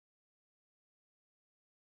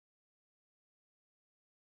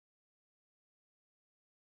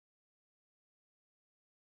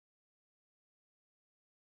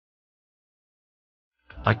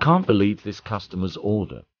I can't believe this customer's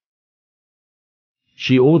order.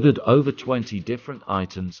 She ordered over 20 different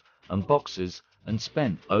items and boxes and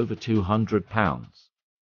spent over £200.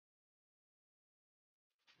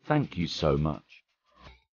 Thank you so much.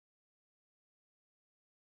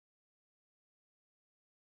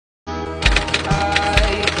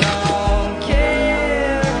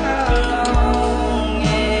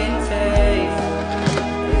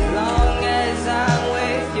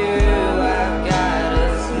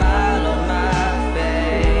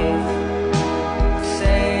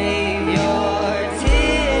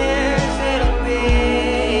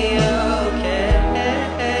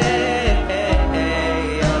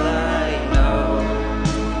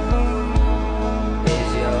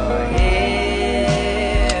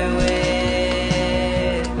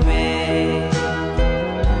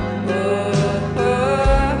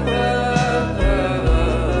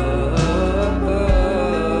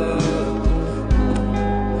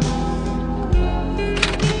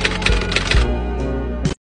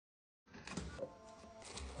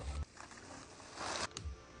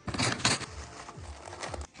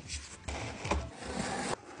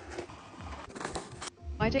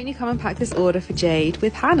 Why don't you come and pack this order for Jade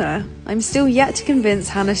with Hannah? I'm still yet to convince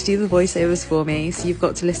Hannah to do the voiceovers for me, so you've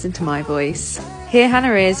got to listen to my voice. Here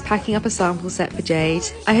Hannah is, packing up a sample set for Jade.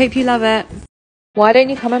 I hope you love it. Why don't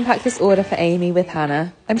you come and pack this order for Amy with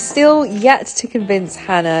Hannah? I'm still yet to convince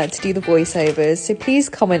Hannah to do the voiceovers, so please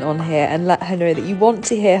comment on here and let her know that you want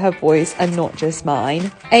to hear her voice and not just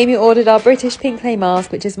mine. Amy ordered our British pink clay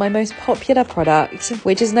mask, which is my most popular product,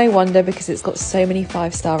 which is no wonder because it's got so many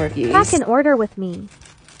 5-star reviews. Pack an order with me.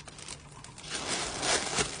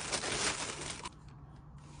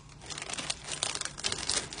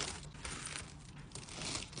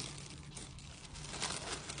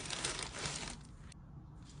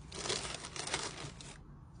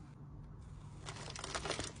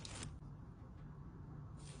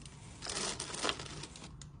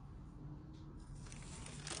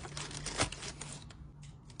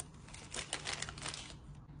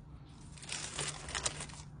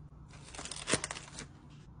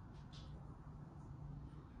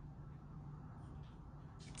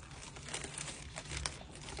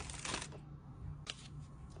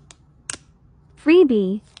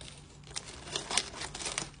 Freebie.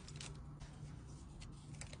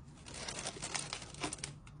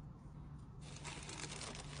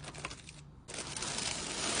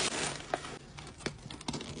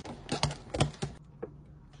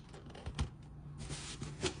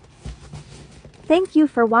 Thank you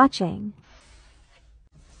for watching.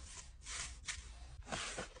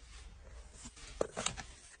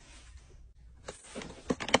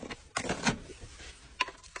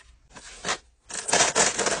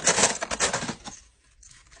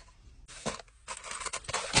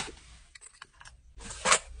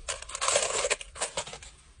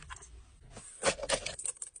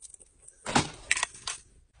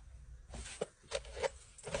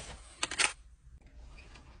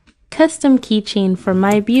 Custom keychain for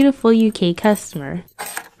my beautiful UK customer.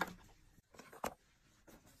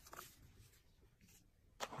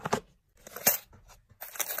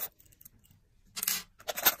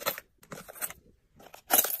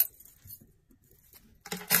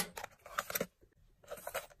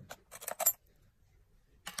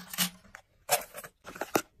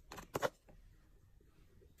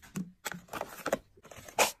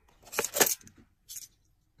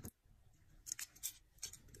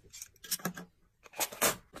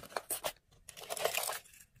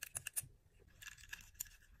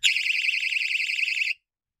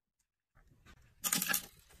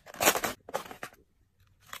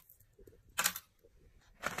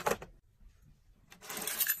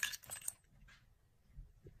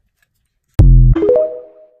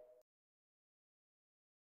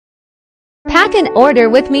 Pack an order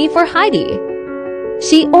with me for Heidi.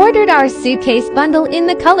 She ordered our suitcase bundle in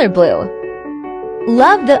the color blue.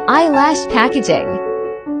 Love the eyelash packaging.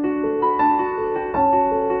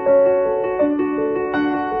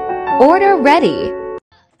 Order ready.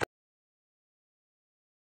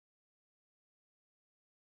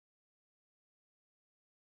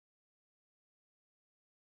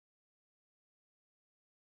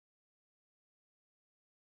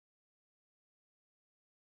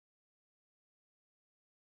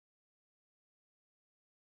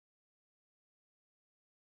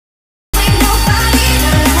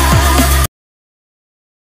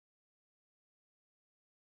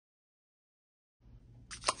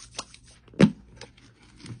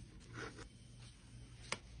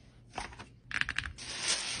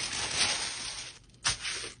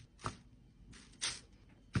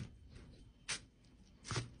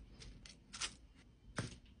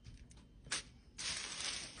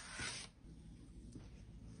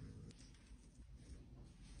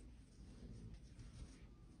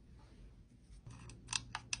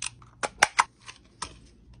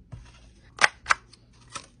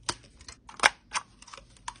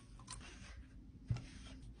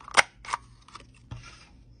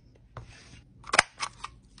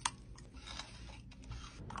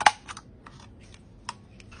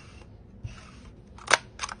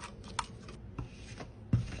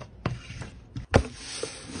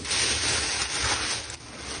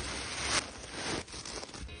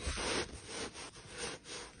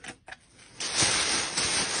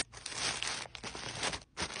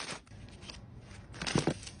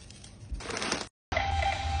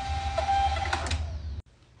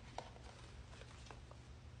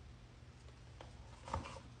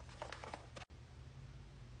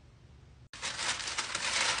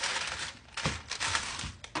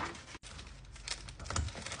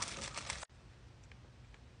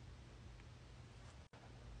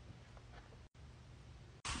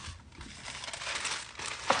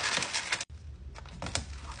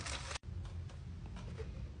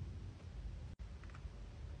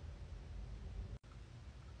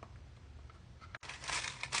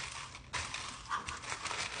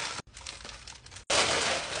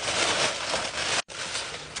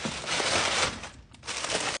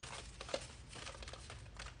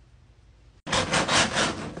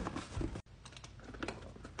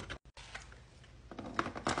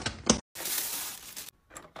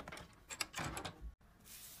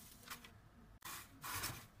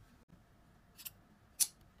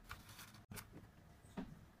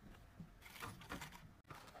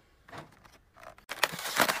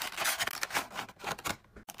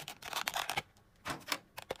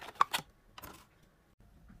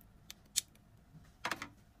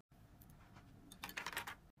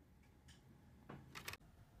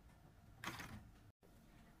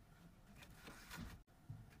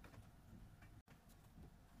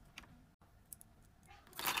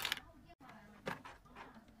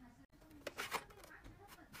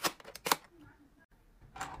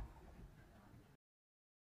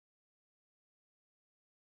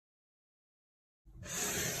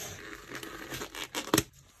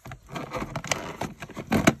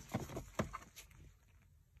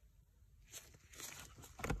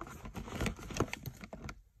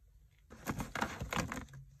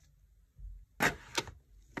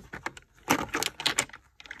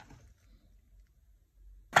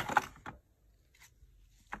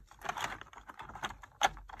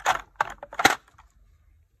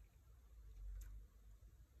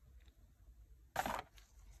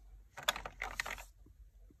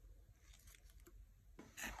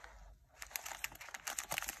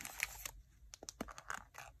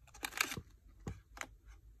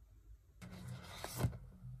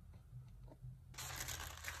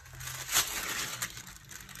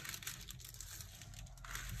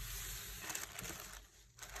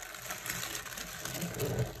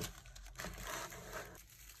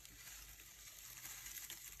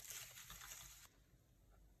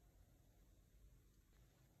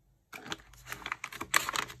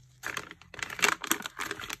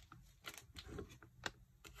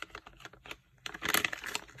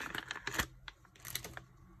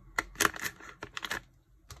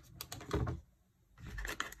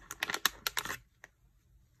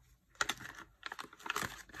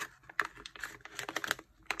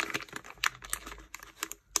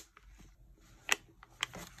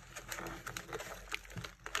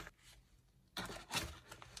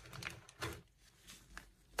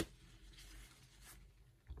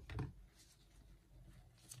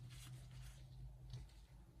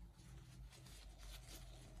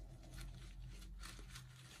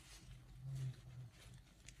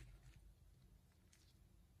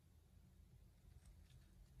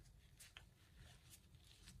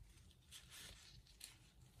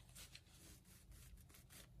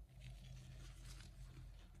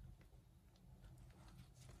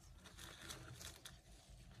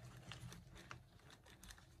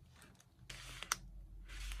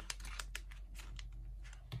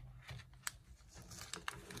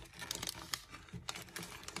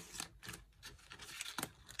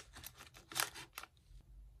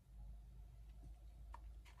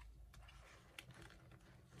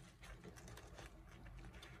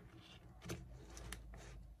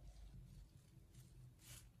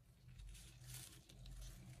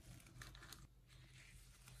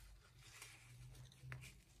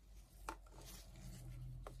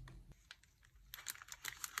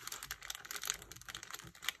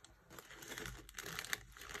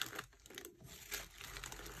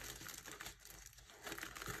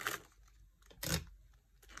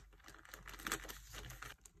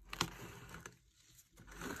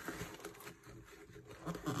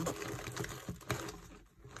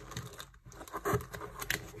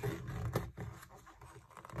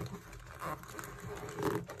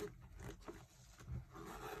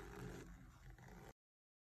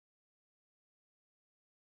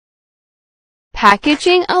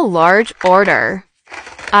 Packaging a large order.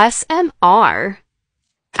 SMR.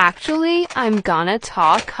 Actually, I'm gonna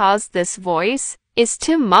talk cause this voice is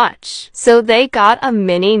too much. So they got a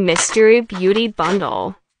mini mystery beauty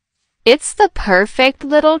bundle. It's the perfect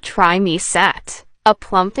little try me set. A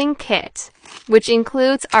plumping kit, which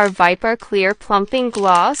includes our Viper Clear Plumping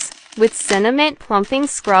Gloss with Cinnamon Plumping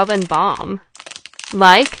Scrub and Balm.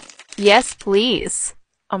 Like, yes please.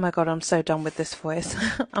 Oh my god, I'm so done with this voice.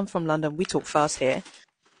 I'm from London, we talk fast here.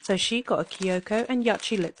 So she got a Kyoko and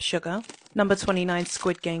Yachi Lip Sugar, number 29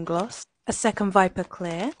 Squid Game Gloss, a second Viper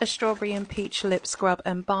Clear, a Strawberry and Peach Lip Scrub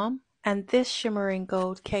and Balm, and this Shimmering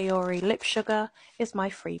Gold Kaori Lip Sugar is my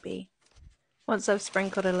freebie. Once I've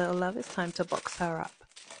sprinkled a little love, it's time to box her up.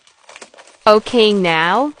 Okay,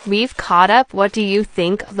 now we've caught up. What do you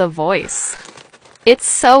think of the voice? It's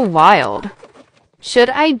so wild.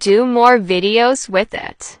 Should I do more videos with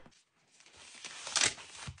it?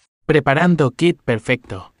 Preparando kit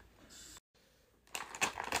perfecto.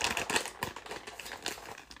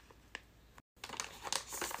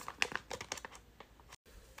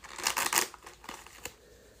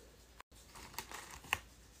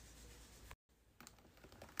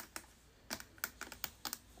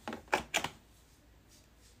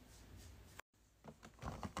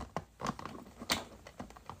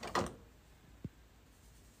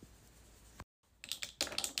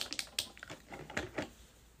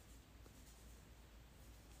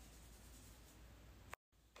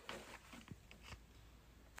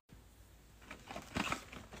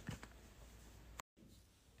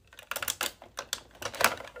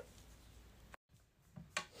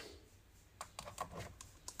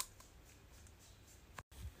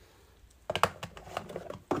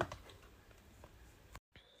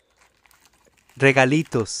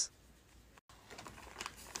 Regalitos. ¡Regalitos!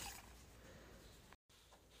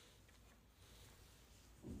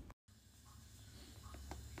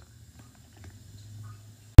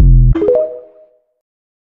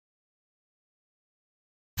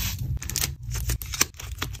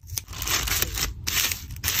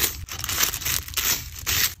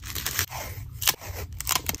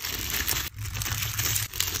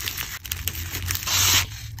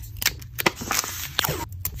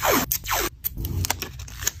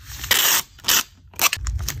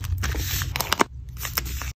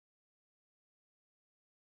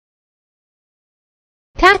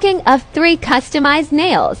 Packing of 3 customized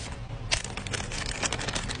nails.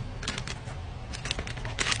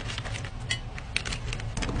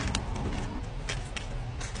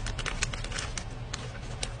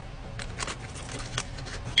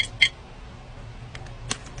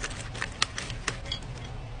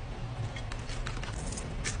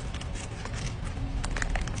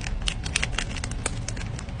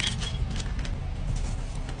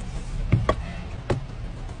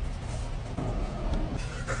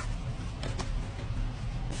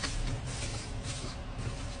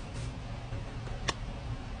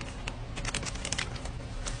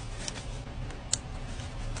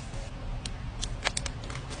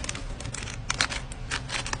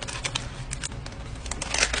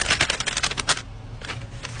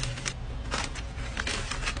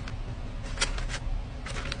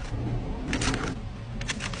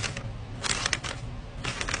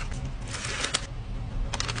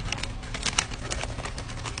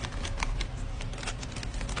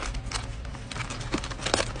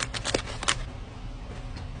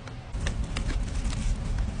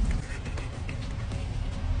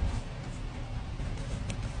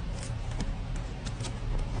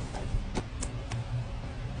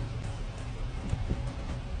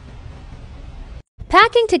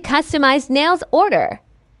 Packing to customized nails order.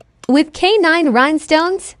 With canine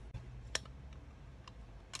rhinestones.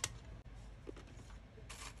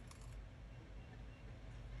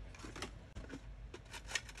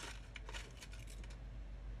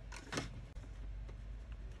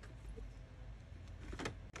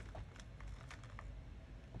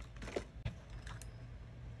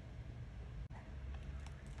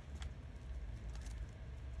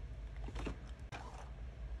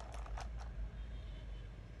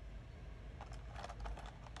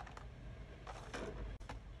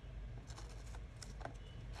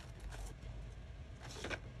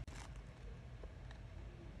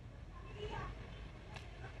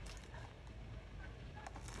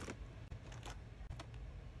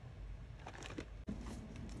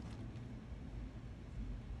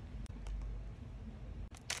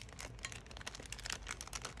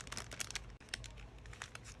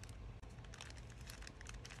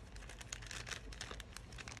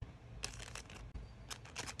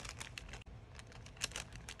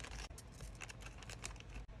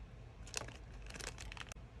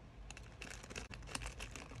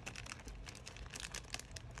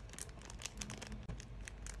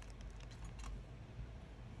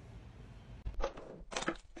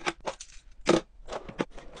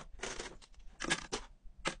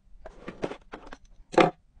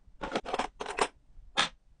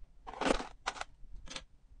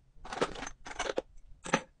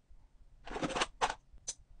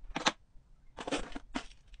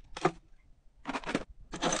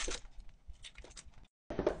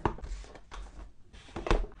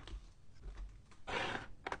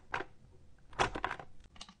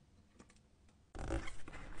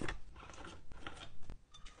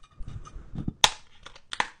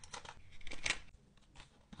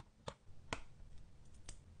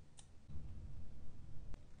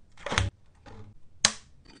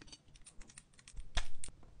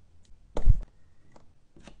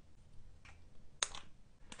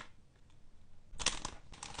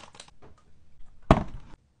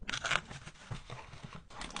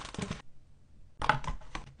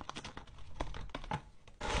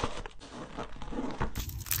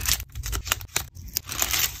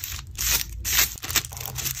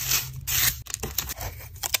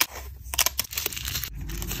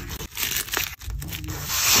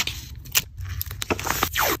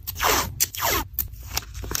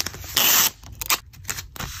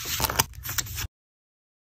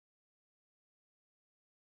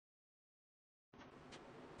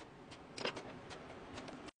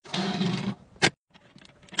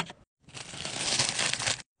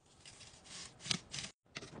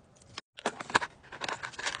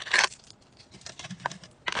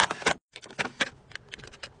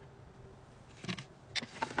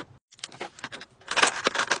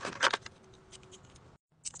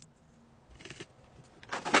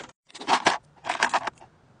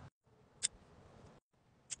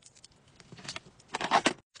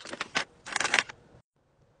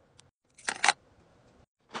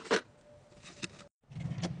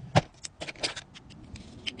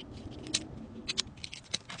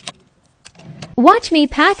 Watch me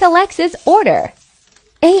pack Alexa's order.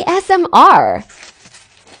 ASMR.